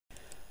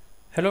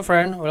Hello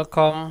friend,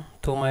 welcome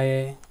to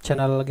my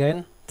channel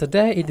again.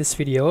 Today in this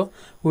video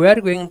we are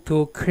going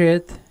to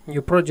create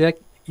new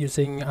project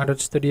using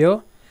Android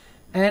Studio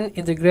and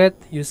integrate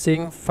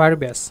using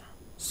Firebase.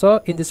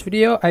 So in this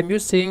video I'm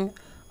using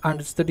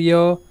Android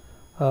Studio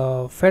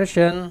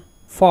version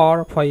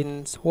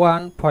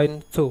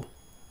 4.1.2.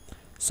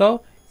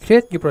 So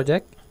create new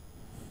project,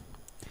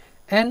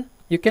 and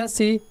you can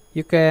see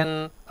you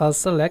can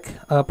select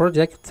a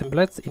project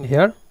template in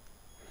here.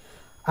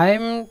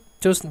 I'm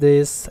choose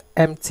this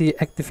empty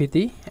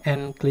activity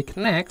and click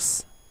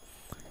next.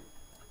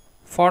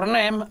 For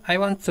name, I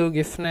want to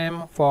give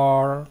name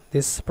for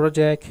this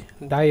project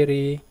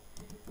diary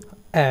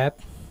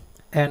app,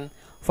 and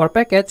for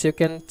package you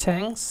can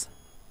change.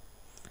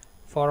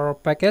 For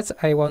package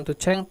I want to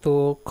change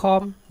to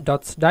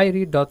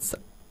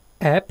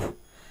com.diary.app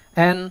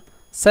and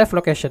save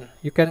location.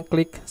 You can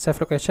click save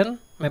location.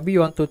 Maybe you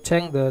want to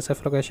change the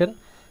save location,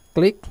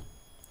 click,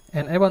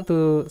 and I want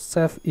to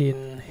save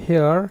in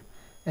here,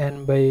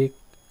 and by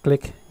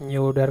click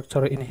new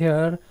directory in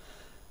here,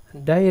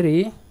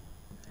 diary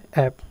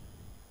app,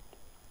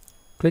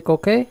 click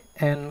OK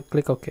and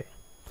click OK.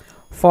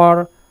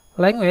 For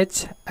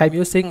language I'm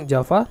using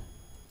Java,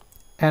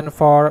 and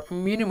for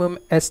minimum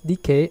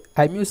SDK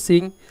I'm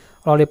using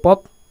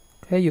Lollipop.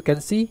 Okay, you can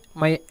see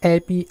my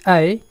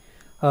API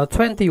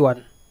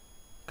 21.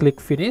 Click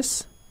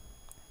finish,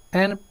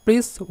 and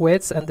please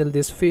wait until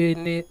this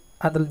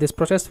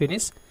process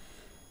finish.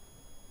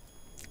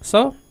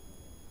 So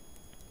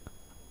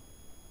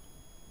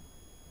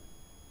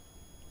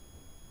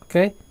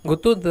okay, go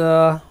to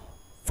the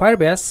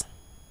Firebase.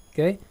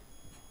 Okay,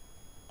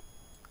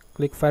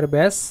 click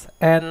Firebase,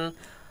 and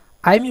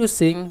I'm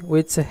using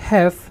which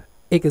have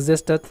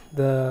existed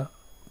the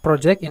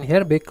project in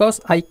here because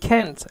I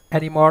can't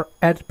anymore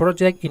add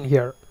project in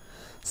here.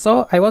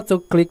 So I want to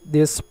click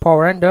this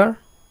Power Render.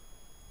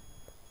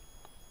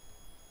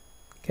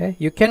 Okay,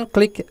 you can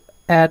click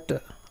add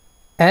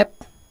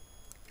app,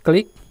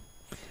 click,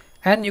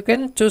 and you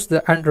can choose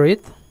the Android.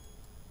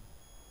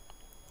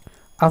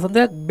 After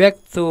that, back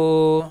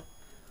to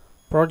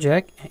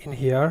project in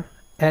here,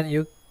 and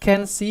you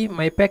can see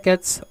my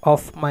package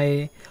of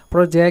my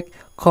project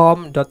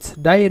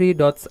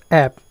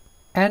com.diary.app,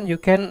 and you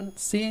can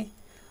see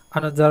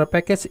another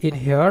package in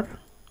here,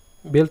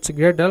 build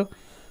Gradle.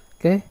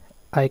 Okay,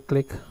 I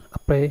click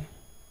apply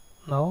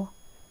now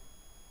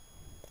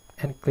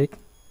and click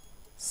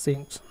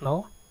sync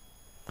now.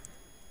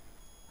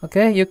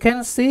 Okay, you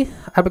can see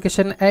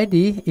application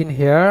ID in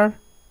here,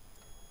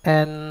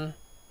 and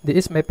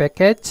this is my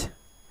package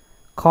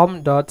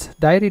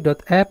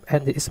com.diary.app,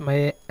 and this is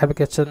my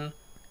application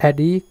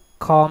ID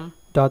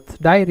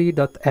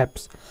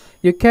com.diary.apps.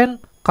 You can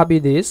copy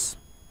this,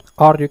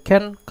 or you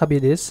can copy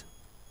this,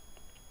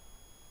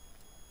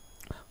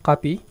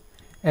 copy,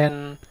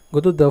 and go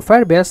to the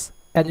Firebase,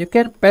 and you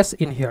can paste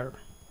in here.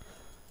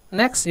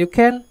 Next, you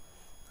can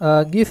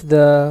give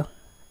the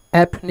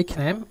app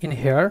nickname in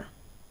here,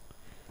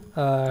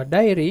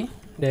 diary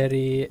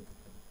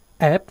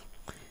app,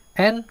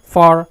 and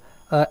for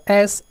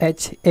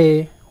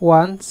SHA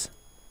ones.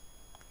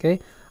 Okay,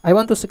 I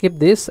want to skip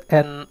this,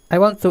 and I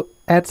want to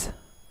add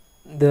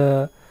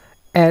the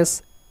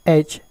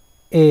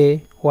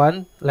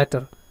SHA1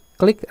 letter.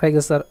 Click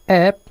register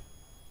app.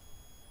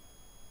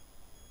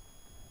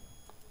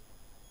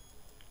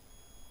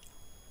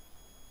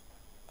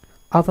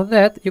 After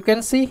that, you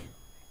can see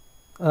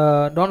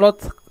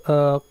download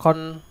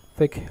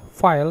config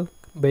file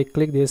by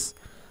click this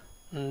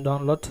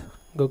download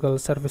Google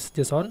Service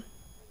JSON.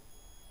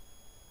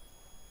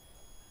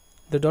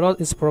 The download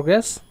is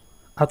progress.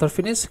 After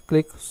finish,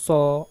 click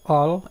show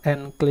all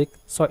and click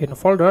show in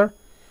folder.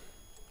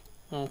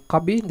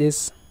 Copy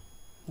this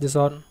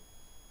JSON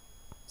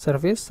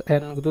service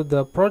and go to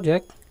the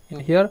project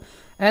in here,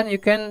 and you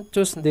can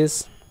choose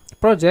this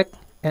project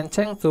and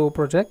change to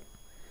project.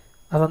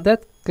 After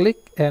that,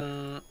 click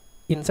and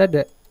inside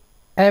the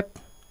app,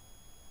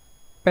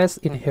 paste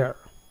in here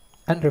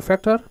and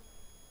refactor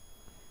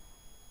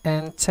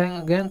and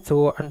change again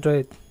to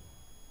Android.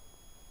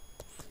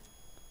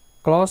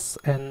 Close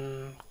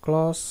and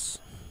close.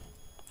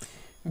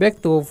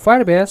 Back to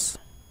Firebase,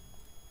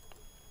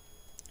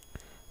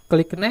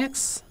 click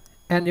next,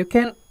 and you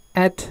can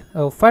add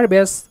a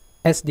Firebase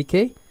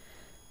SDK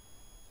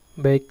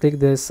by click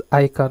this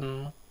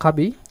icon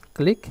copy,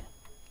 click,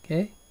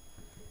 okay,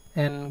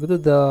 and go to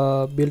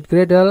the build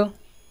Gradle,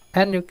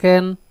 and you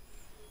can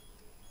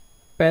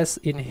paste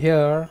in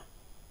here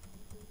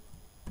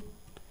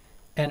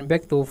and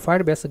back to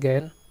Firebase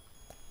again.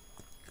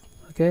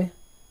 Okay,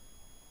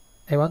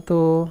 I want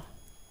to,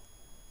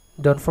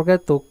 don't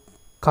forget to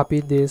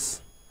copy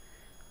this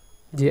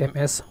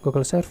GMS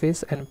Google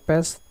Service and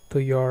paste to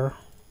your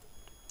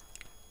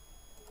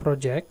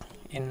project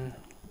in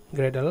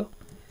Gradle,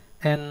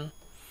 and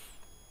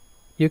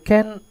you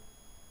can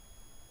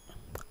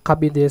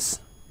copy this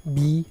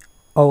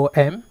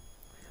BOM.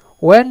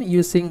 When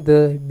using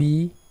the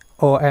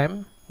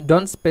BOM,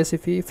 don't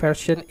specify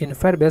version in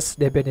Firebase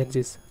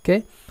dependencies.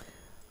 Okay,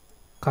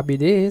 copy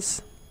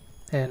this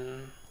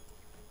and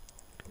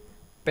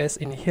paste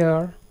in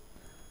here,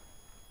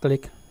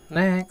 click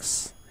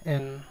next,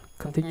 and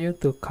continue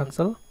to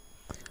cancel.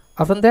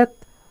 After that,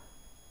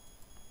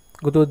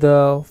 go to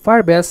the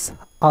Firebase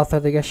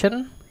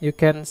authentication. You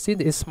can see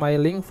this is my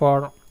link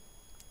for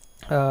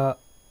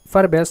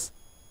Firebase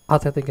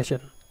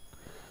authentication.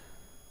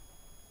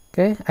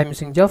 Okay, I'm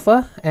using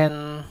Java,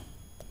 and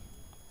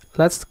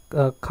let's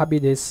copy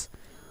this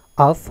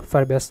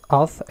Firebase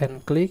auth,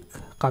 and click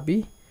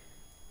copy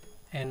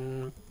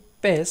and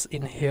paste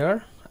in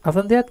here.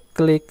 After that,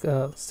 click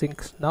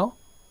sync now.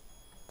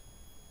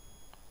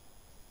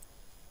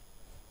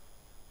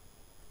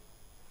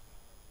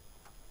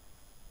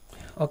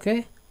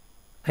 Okay,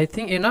 I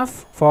think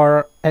enough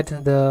for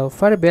adding the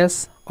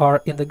Firebase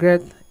or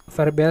integrate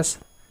Firebase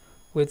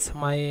with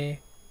my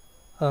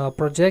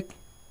project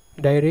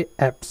diary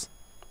apps.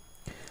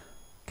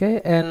 Okay,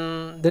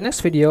 and the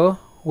next video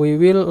we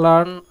will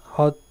learn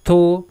how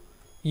to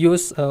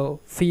use a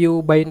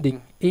view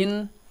binding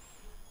in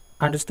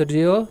Android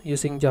Studio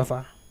using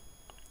Java.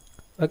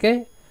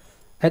 Okay,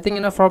 I think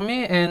enough from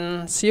me,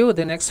 and see you in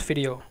the next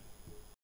video.